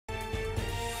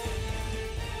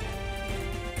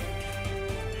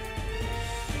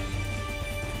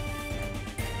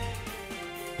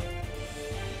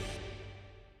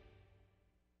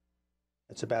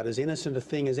It's about as innocent a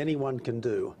thing as anyone can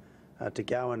do, to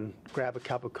go and grab a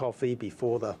cup of coffee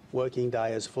before the working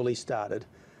day has fully started.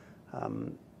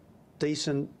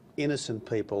 Decent, innocent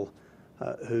people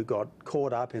who got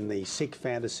caught up in the sick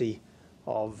fantasy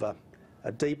of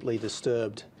a deeply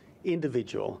disturbed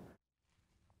individual.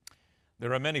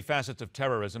 There are many facets of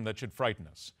terrorism that should frighten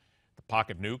us. The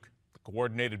pocket nuke, the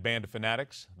coordinated band of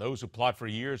fanatics, those who plot for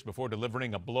years before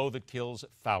delivering a blow that kills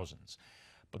thousands.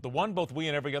 But the one both we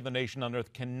and every other nation on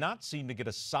earth cannot seem to get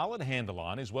a solid handle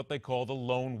on is what they call the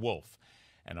lone wolf.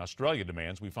 And Australia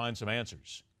demands we find some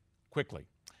answers quickly.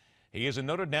 He is a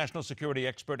noted national security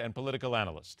expert and political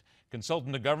analyst,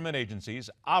 consultant to government agencies,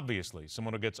 obviously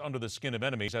someone who gets under the skin of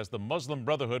enemies, as the Muslim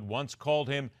Brotherhood once called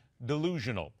him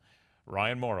delusional.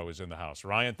 Ryan Mauro is in the house.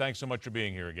 Ryan, thanks so much for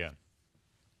being here again.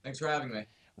 Thanks for having me.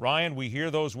 Ryan, we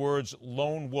hear those words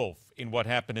lone wolf in what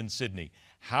happened in Sydney.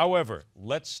 However,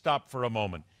 let's stop for a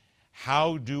moment.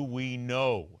 How do we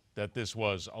know that this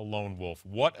was a lone wolf?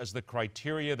 What is the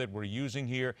criteria that we're using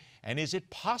here? And is it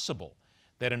possible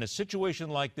that in a situation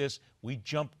like this, we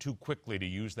jump too quickly to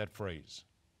use that phrase?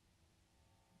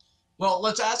 Well,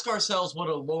 let's ask ourselves what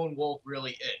a lone wolf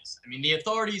really is. I mean, the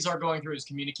authorities are going through his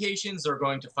communications. They're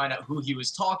going to find out who he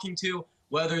was talking to,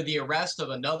 whether the arrest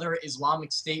of another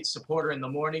Islamic State supporter in the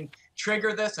morning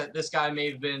triggered this, that this guy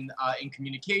may have been in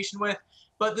communication with.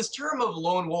 But this term of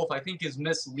lone wolf, I think, is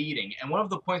misleading. And one of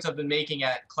the points I've been making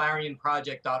at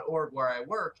clarionproject.org, where I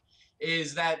work,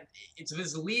 is that it's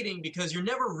misleading because you're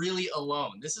never really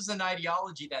alone. This is an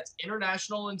ideology that's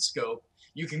international in scope.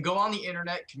 You can go on the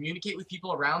internet, communicate with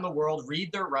people around the world,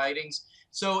 read their writings.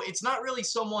 So it's not really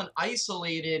someone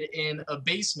isolated in a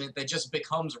basement that just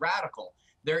becomes radical.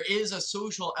 There is a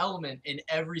social element in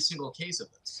every single case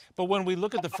of this. But when we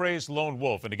look at the phrase lone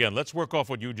wolf, and again, let's work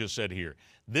off what you just said here.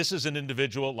 This is an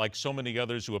individual, like so many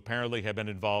others, who apparently have been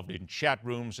involved in chat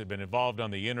rooms, have been involved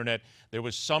on the internet. There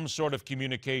was some sort of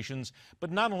communications.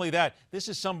 But not only that, this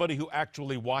is somebody who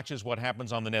actually watches what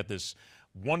happens on the net, this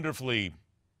wonderfully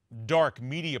dark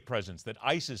media presence that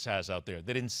ISIS has out there,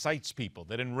 that incites people,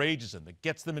 that enrages them, that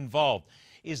gets them involved.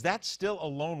 Is that still a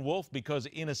lone wolf? Because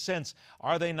in a sense,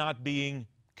 are they not being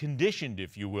conditioned,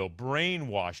 if you will,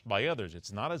 brainwashed by others?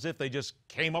 It's not as if they just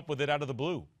came up with it out of the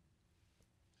blue.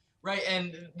 Right,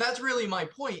 and that's really my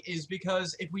point, is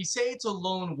because if we say it's a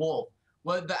lone wolf,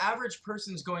 what the average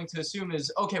person's going to assume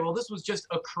is, okay, well, this was just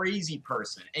a crazy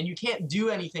person, and you can't do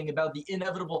anything about the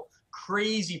inevitable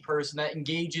crazy person that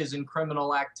engages in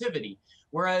criminal activity.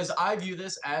 Whereas I view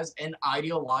this as an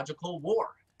ideological war.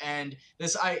 And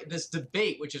this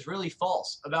debate, which is really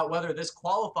false, about whether this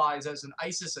qualifies as an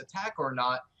ISIS attack or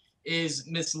not, is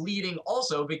misleading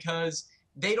also because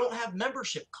they don't have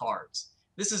membership cards.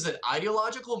 This is an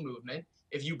ideological movement.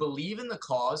 If you believe in the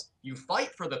cause, you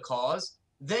fight for the cause,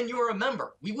 then you're a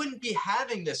member. We wouldn't be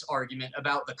having this argument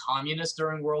about the communists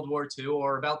during World War II,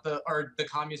 or about the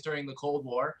communists during the Cold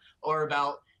War, or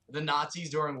about the Nazis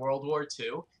during World War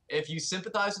II. If you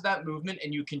sympathize with that movement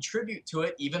and you contribute to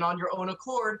it, even on your own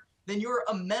accord, then you're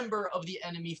a member of the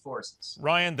enemy forces.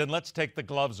 Ryan, then let's take the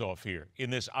gloves off here. In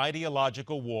this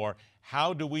ideological war,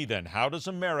 how does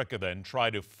America then try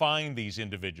to find these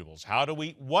individuals?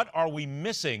 What are we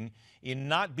missing in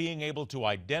not being able to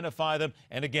identify them?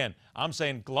 And again, I'm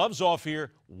saying gloves off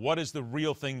here. What is the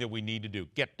real thing that we need to do?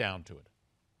 Get down to it.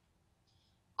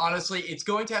 Honestly, it's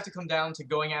going to have to come down to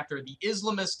going after the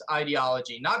Islamist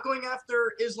ideology, not going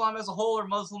after Islam as a whole or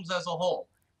Muslims as a whole.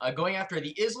 Going after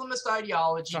the Islamist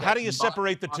ideology. So how do you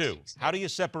separate the two? How do you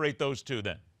separate those two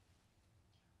then?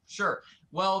 Sure.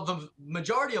 Well, the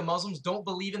majority of Muslims don't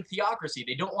believe in theocracy.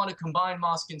 They don't want to combine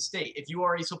mosque and state. If you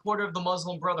are a supporter of the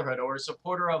Muslim Brotherhood or a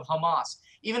supporter of Hamas,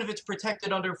 even if it's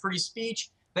protected under free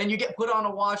speech, then you get put on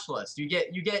a watch list. You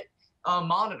get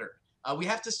monitored. We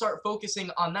have to start focusing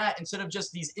on that instead of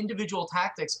just these individual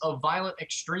tactics of violent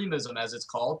extremism, as it's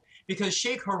called, because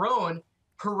Sheikh Haroun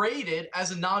paraded as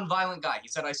a non-violent guy. He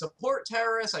said, I support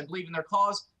terrorists, I believe in their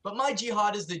cause, but my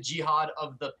jihad is the jihad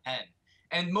of the pen.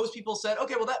 And most people said,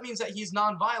 okay, well, that means that he's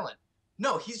non-violent.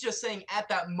 No, he's just saying at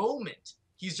that moment,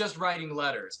 he's just writing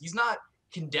letters. He's not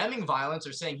condemning violence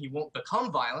or saying he won't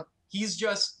become violent. He's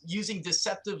just using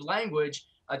deceptive language,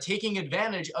 taking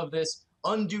advantage of this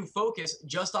undue focus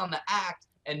just on the act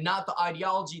and not the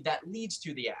ideology that leads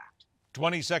to the act.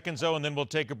 20 seconds, though, and then we'll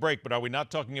take a break. But are we not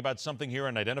talking about something here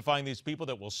in identifying these people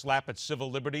that will slap at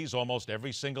civil liberties almost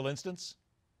every single instance?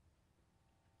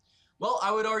 Well,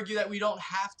 I would argue that we don't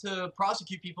have to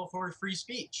prosecute people for free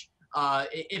speech.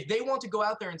 If they want to go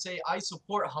out there and say, I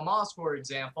support Hamas, for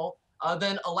example,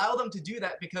 then allow them to do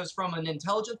that, because from an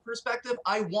intelligence perspective,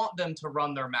 I want them to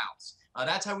run their mouths.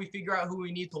 That's how we figure out who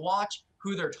we need to watch,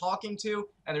 who they're talking to,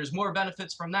 and there's more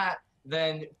benefits from that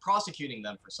than prosecuting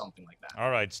them for something like that.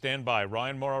 All right, stand by.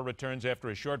 Ryan Mauro returns after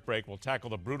a short break. We'll tackle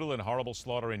the brutal and horrible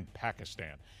slaughter in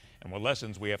Pakistan and what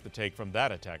lessons we have to take from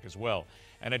that attack as well.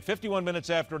 And at 51 minutes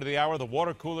after the hour, the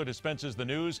water cooler dispenses the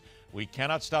news we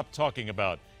cannot stop talking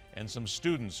about. And some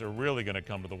students are really going to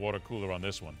come to the water cooler on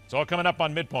this one. It's all coming up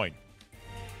on MidPoint.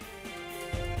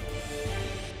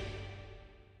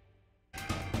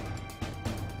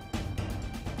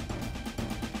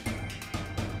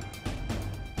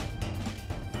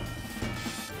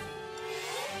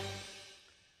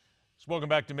 Welcome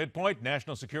back to MidPoint.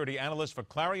 National Security Analyst for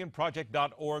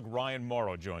ClarionProject.org, Ryan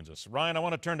Mauro joins us. Ryan, I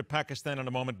want to turn to Pakistan in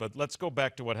a moment, but let's go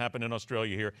back to what happened in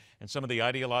Australia here and some of the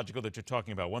ideological that you're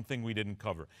talking about. One thing we didn't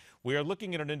cover. We are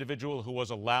looking at an individual who was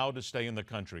allowed to stay in the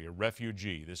country, a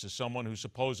refugee. This is someone who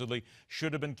supposedly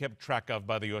should have been kept track of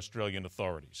by the Australian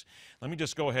authorities. Let me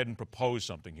just go ahead and propose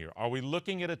something here. Are we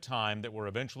looking at a time that we're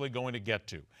eventually going to get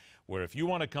to where if you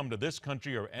want to come to this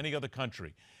country or any other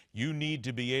country, you need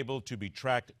to be able to be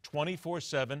tracked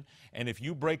 24/7, and if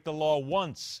you break the law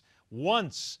once,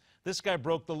 this guy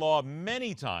broke the law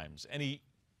many times, and he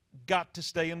got to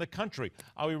stay in the country.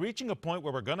 Are we reaching a point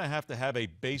where we're going to have a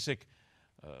basic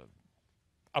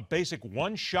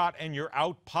one shot and you're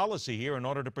out policy here in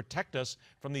order to protect us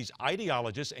from these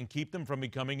ideologists and keep them from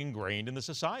becoming ingrained in the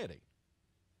society?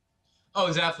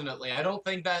 Oh, definitely. I don't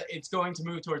think that it's going to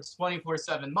move towards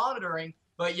 24/7 monitoring.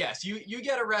 But yes, you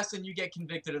get arrested and you get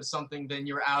convicted of something, then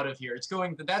you're out of here.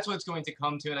 That's what it's going to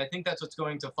come to, and I think that's what's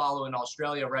going to follow in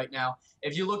Australia right now.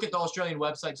 If you look at the Australian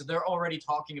websites, they're already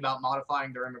talking about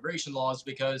modifying their immigration laws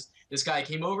because this guy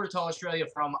came over to Australia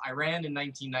from Iran in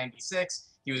 1996.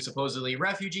 He was supposedly a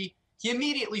refugee. He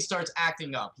immediately starts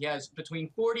acting up. He has between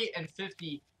 40 and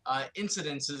 50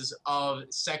 incidences of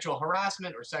sexual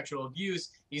harassment or sexual abuse.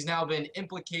 He's now been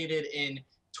implicated in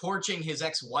torching his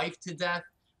ex-wife to death.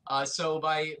 So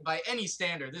by any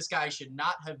standard, this guy should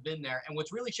not have been there. And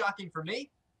what's really shocking for me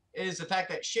is the fact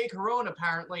that Sheikh Harun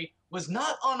apparently was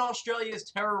not on Australia's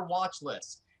terror watch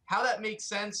list. How that makes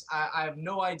sense, I have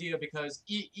no idea, because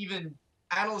even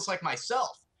analysts like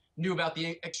myself knew about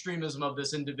the extremism of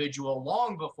this individual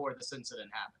long before this incident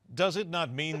happened. Does it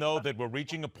not mean, though, that we're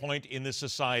reaching a point in this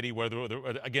society, whether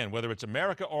it's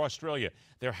America or Australia,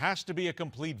 there has to be a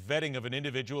complete vetting of an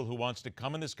individual who wants to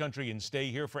come in this country and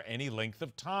stay here for any length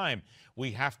of time?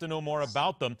 We have to know more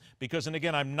about them because, and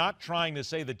again, I'm not trying to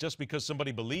say that just because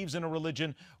somebody believes in a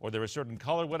religion or they're a certain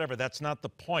color, whatever, that's not the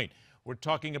point. We're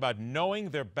talking about knowing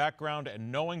their background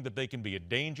and knowing that they can be a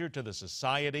danger to the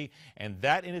society, and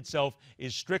that in itself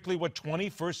is strictly what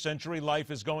 21st century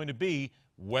life is going to be,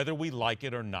 whether we like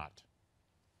it or not.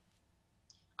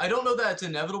 I don't know that it's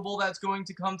inevitable that's going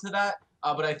to come to that,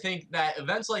 but I think that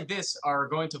events like this are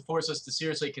going to force us to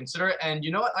seriously consider it. And you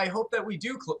know what? I hope that we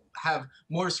do have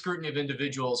more scrutiny of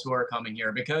individuals who are coming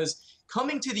here, because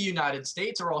coming to the United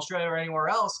States or Australia or anywhere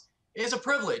else is a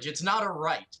privilege. It's not a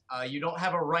right. You don't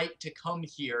have a right to come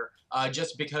here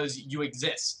just because you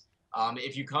exist.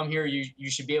 If you come here, you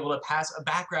should be able to pass a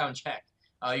background check.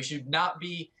 You should not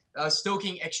be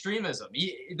stoking extremism.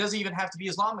 It doesn't even have to be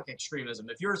Islamic extremism.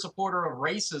 If you're a supporter of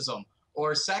racism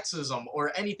or sexism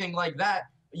or anything like that,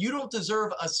 you don't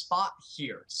deserve a spot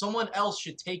here. Someone else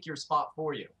should take your spot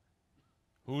for you.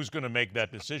 Who's going to make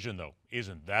that decision, though?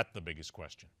 Isn't that the biggest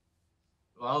question?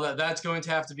 Well, that's going to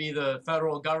have to be the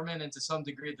federal government and to some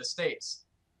degree the states.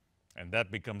 And that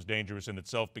becomes dangerous in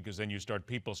itself, because then you start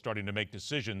people starting to make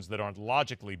decisions that aren't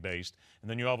logically based,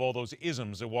 and then you have all those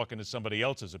isms that walk into somebody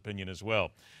else's opinion as well.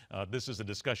 This is a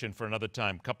discussion for another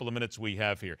time. Couple of minutes we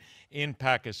have here. In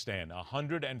Pakistan,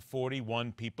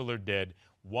 141 people are dead,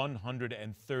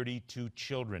 132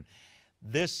 children.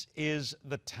 This is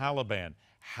the Taliban.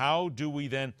 How do we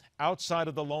then, outside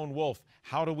of the lone wolf,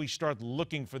 how do we start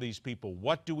looking for these people?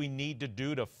 What do we need to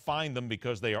do to find them?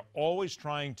 Because they are always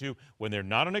trying to, when they're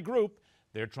not in a group,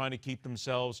 they're trying to keep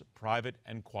themselves private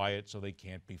and quiet so they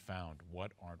can't be found.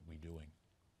 What aren't we doing?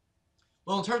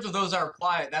 Well, in terms of those that are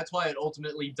quiet, that's why it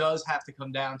ultimately does have to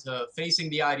come down to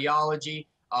facing the ideology,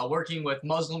 working with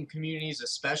Muslim communities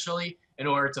especially, in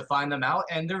order to find them out.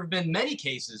 And there have been many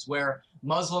cases where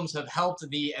Muslims have helped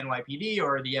the NYPD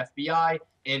or the FBI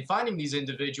in finding these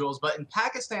individuals. But in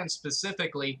Pakistan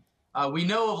specifically, we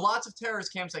know of lots of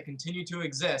terrorist camps that continue to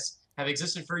exist, have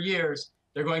existed for years.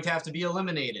 They're going to have to be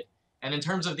eliminated. And in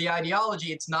terms of the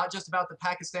ideology, it's not just about the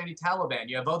Pakistani Taliban.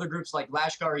 You have other groups like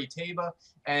Lashkar-e-Taiba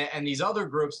and these other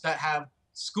groups that have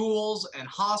schools and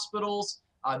hospitals.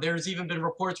 There's even been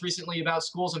reports recently about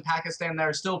schools in Pakistan that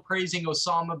are still praising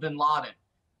Osama bin Laden.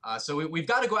 So we've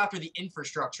got to go after the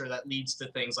infrastructure that leads to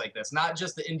things like this, not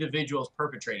just the individuals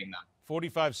perpetrating them.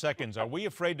 45 seconds. Are we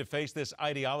afraid to face this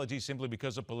ideology simply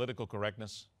because of political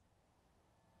correctness?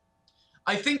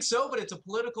 I think so, but it's a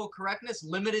political correctness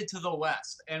limited to the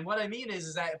West. And what I mean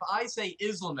is that if I say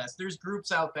Islamist, there's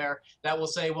groups out there that will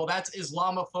say, well, that's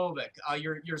Islamophobic.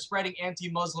 You're spreading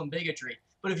anti-Muslim bigotry.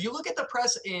 But if you look at the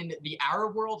press in the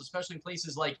Arab world, especially in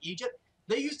places like Egypt,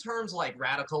 they use terms like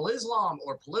radical Islam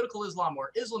or political Islam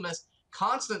or Islamist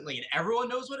constantly, and everyone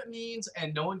knows what it means,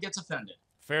 and no one gets offended.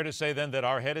 Fair to say, then, that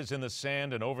our head is in the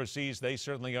sand, and overseas, they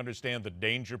certainly understand the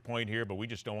danger point here, but we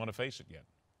just don't want to face it yet.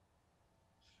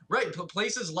 Right, but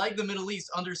places like the Middle East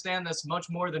understand this much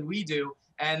more than we do,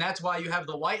 and that's why you have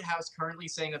the White House currently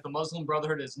saying that the Muslim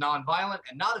Brotherhood is nonviolent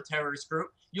and not a terrorist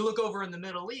group. You look over in the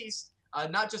Middle East,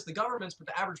 not just the governments, but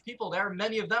the average people there,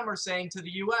 many of them are saying to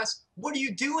the U.S., what are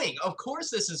you doing? Of course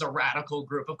this is a radical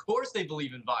group. Of course they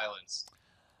believe in violence.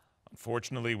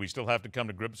 Unfortunately, we still have to come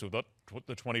to grips with what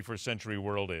the 21st century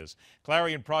world is.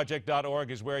 ClarionProject.org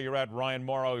is where you're at. Ryan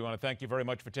Mauro, we want to thank you very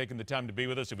much for taking the time to be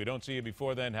with us. If we don't see you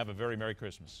before then, have a very Merry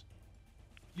Christmas.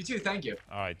 You too, thank you.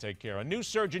 All right, take care. A new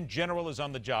Surgeon General is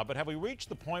on the job, but have we reached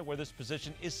the point where this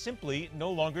position is simply no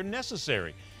longer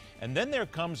necessary? And then there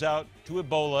comes out to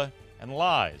Ebola and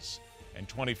lies. In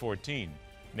 2014,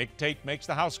 Nick Tate makes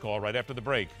the house call right after the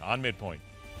break on MidPoint.